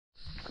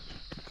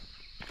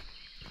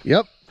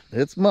Yep,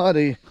 it's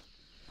muddy.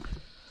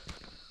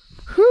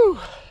 Whew.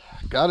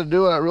 Got to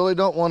do what I really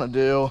don't want to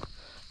do.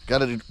 Got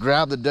to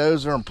grab the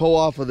dozer and pull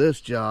off of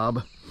this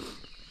job.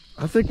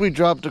 I think we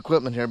dropped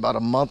equipment here about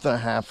a month and a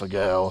half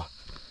ago.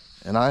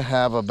 And I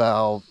have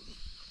about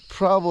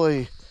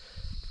probably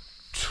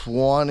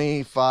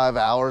 25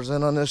 hours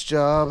in on this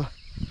job.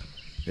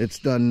 It's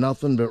done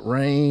nothing but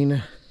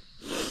rain.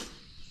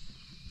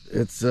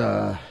 It's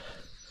I'd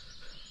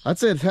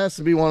say it has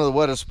to be one of the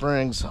wettest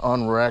springs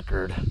on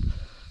record.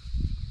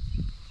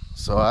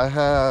 So I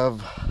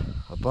have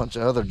a bunch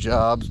of other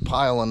jobs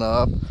piling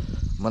up.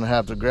 I'm gonna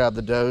have to grab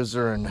the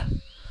dozer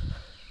and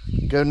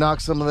go knock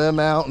some of them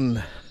out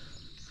and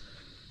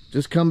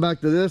just come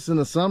back to this in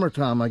the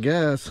summertime, I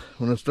guess,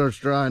 when it starts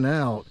drying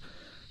out.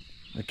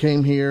 I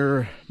came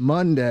here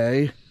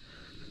Monday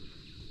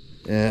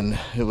and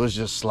it was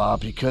just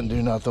sloppy. Couldn't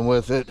do nothing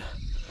with it.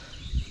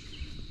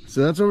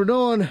 So that's what we're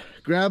doing.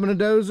 Grabbing a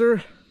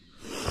dozer.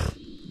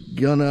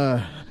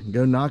 Gonna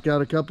go knock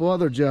out a couple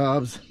other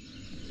jobs.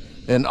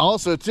 And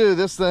also too,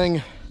 this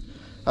thing,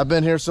 I've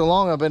been here so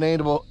long, I've been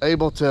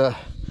able to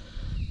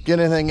get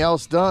anything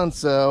else done.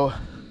 So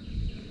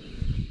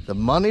the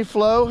money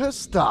flow has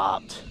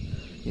stopped.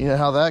 You know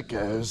how that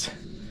goes.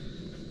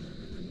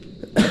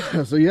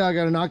 So yeah, I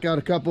got to knock out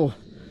a couple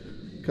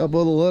of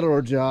the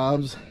littler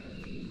jobs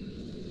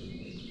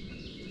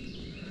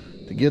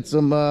to get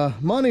some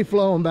money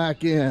flowing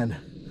back in.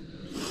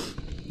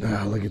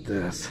 Oh, look at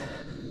this.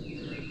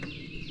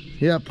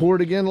 Yeah, it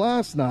poured again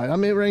last night. I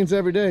mean, it rains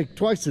every day,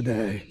 twice a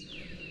day.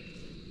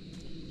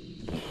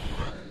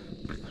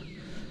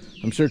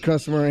 I'm sure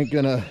customer ain't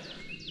gonna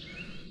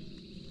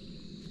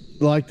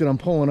like that I'm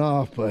pulling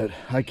off, but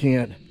I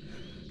can't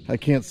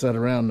sit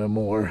around no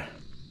more.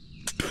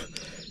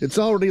 It's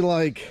already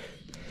like,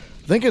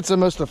 I think it's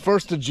almost the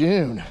 1st of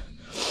June.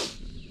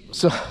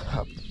 So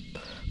I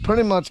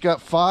pretty much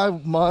got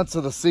 5 months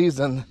of the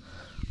season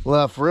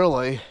left,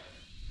 really.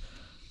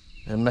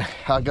 And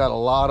I got a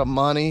lot of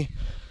money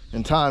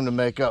and time to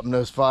make up in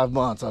those 5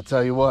 months. I'll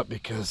tell you what,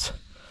 because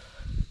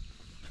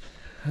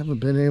I haven't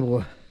been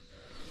able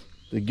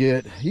to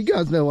get, you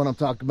guys know what I'm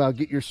talking about,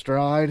 get your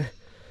stride,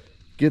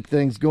 get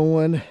things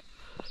going.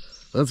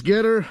 Let's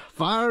get her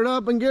fired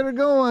up and get her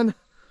going.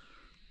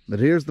 But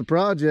here's the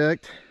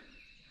project.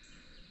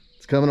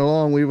 It's coming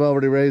along. We've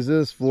already raised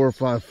this 4 or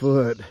 5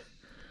 foot.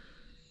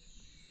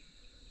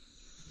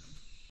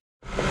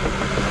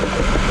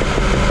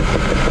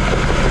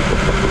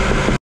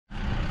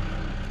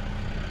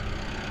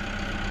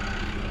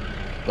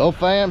 So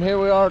fam, here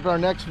we are at our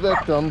next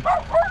victim.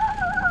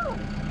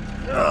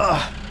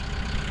 Ugh.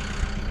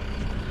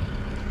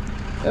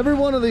 Every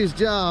one of these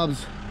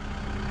jobs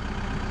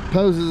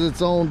poses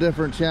its own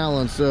different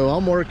challenge. So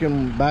I'm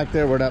working back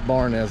there where that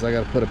barn is. I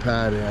got to put a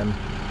pad in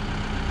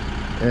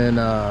and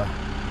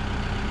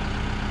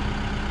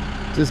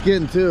just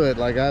getting to it.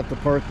 Like I have to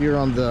park here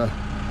on the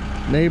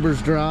neighbor's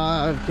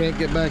drive, can't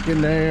get back in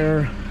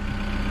there.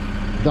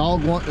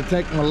 Dog wanting to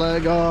take my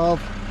leg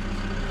off.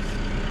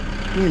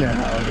 You know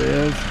how it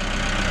is.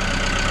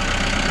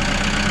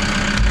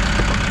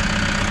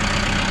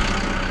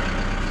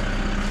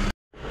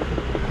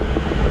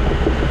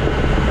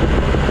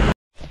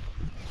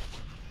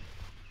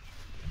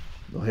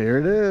 Well, here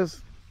it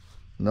is.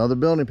 Another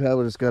building pad.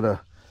 We just gotta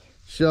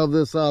shove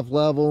this off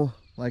level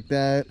like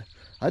that.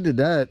 I did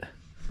that.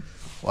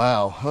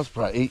 Wow, that was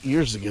probably 8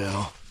 years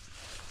ago.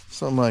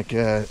 Something like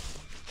that.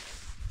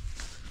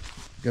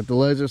 Got the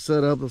laser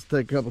set up. Let's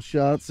take a couple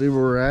shots, see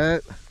where we're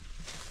at.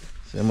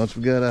 See how much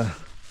we gotta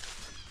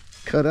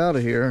cut out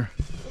of here.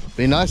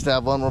 Be nice to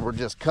have one where we're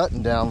just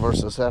cutting down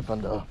versus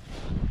having to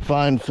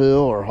fine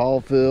fill or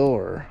haul fill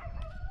or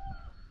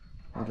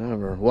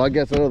whatever. Well, I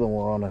guess the other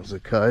one is a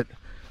cut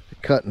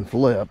and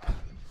flip.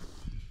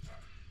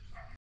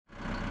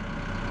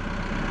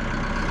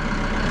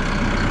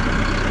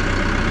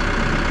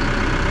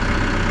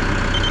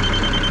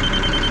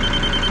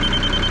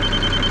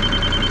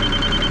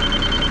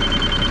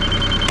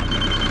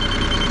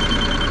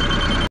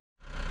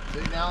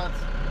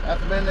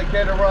 That's the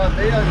indicator we're on.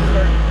 Just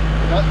start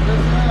cutting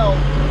this out.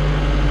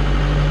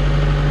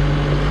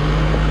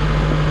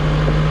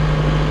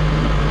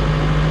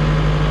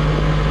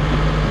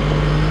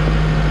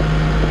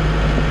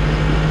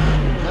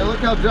 Hey, look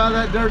how dry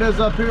that dirt is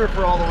up here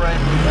for all the rain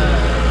we've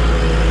had.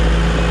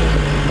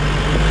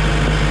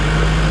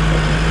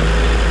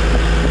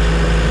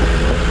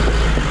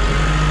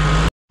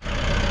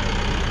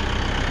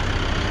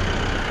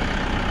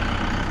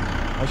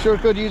 I sure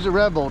could use a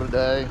Red Bull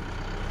today.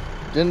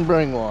 Didn't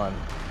bring one.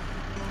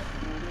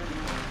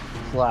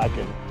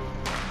 Slacking.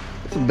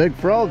 Some big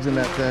frogs in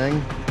that thing,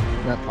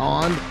 in that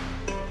pond.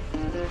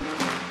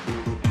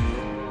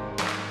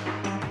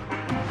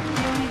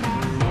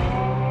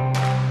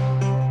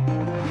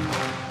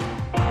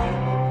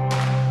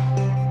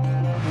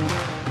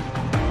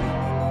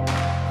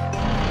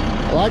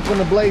 I like when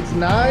the blade's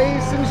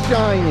nice and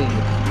shiny.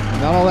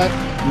 Not all that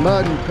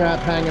mud and crap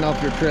hanging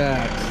off your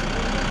tracks.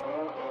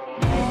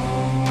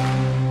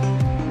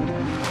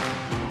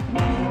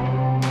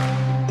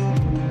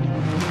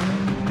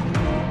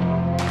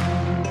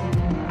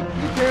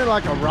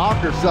 like a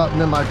rock or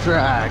something in my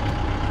track.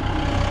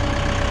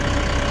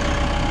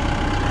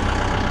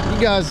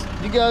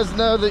 You guys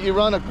know that you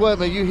run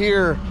equipment, you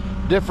hear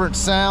different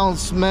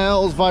sounds,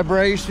 smells,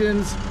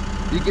 vibrations.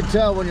 You can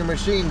tell when your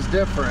machine's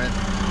different.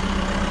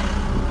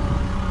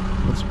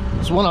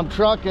 It's when I'm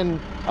trucking,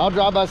 I'll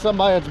drive by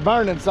somebody that's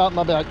burning something,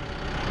 I'll be like,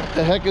 what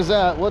the heck is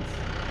that?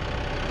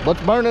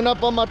 What's burning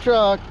up on my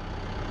truck?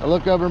 I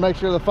look over and make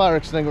sure the fire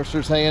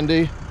extinguisher's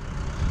handy.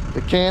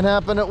 It can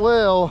happen, it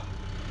will.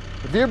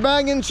 If you're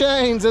banging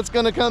chains, it's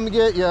gonna come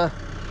get you.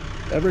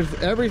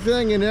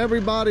 Everything and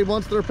everybody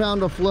wants their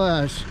pound of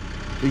flesh.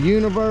 The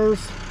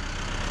universe,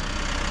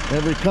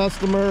 every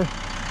customer,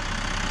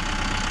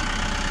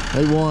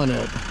 they want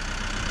it.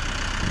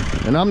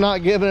 And I'm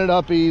not giving it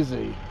up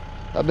easy.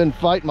 I've been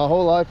fighting my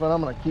whole life and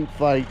I'm gonna keep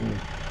fighting.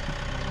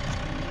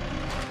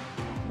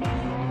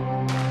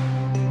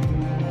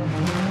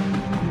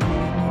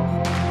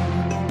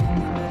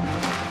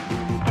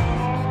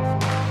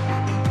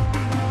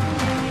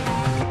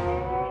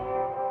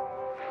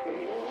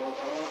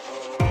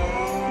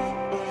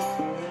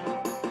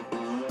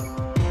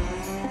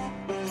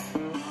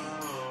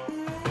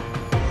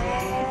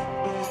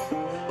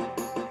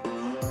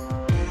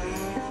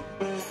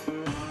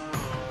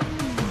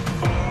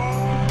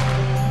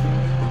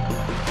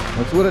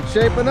 That's what it's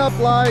shaping up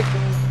like.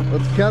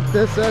 Let's cut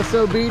this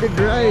SOB to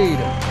grade.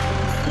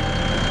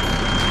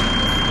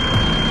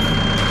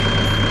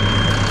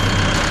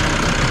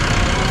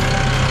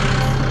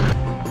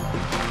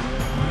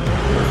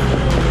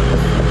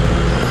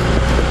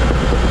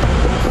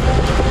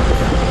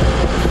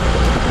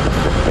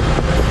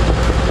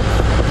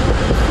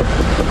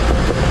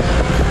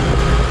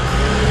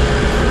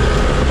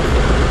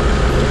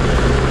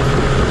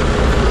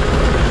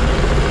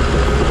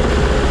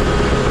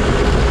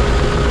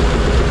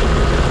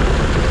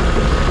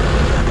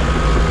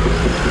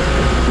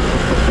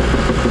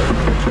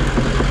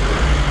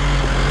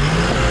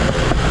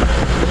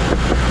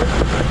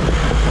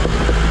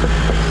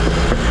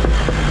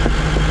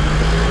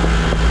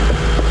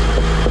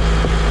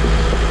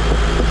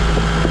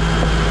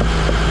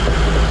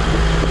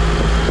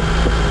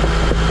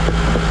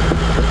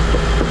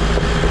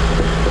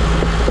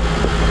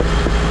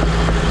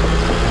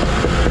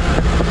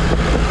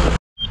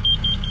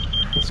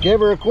 Give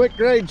her a quick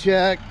grade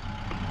check.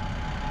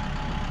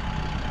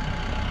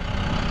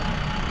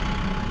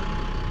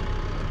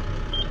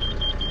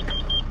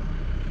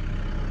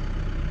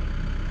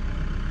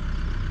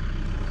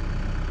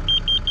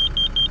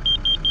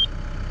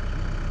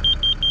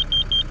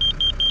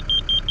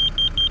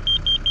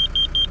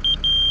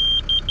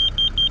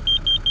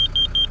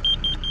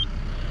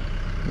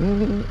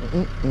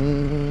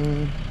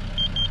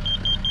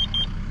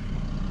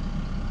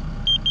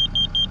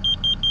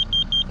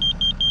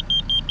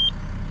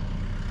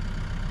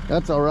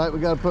 That's all right, we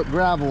got to put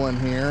gravel in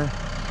here.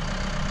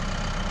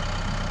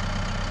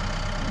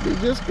 Be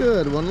just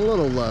good, went a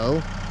little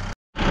low.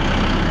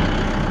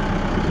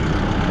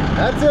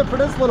 That's it for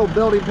this little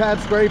building pad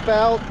scrape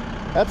out.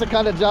 That's the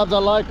kind of jobs I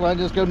like, where I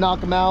just go knock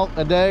them out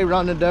a day,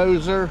 run the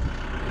dozer.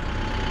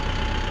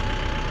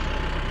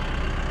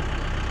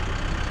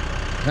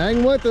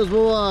 Hang with us,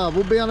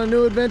 we'll be on a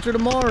new adventure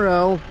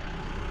tomorrow.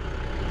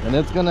 And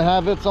it's gonna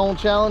have its own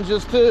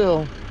challenges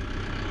too.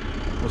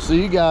 We'll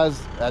see you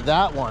guys at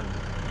that one.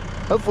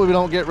 Hopefully we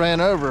don't get ran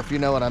over, if you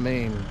know what I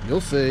mean.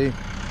 You'll see.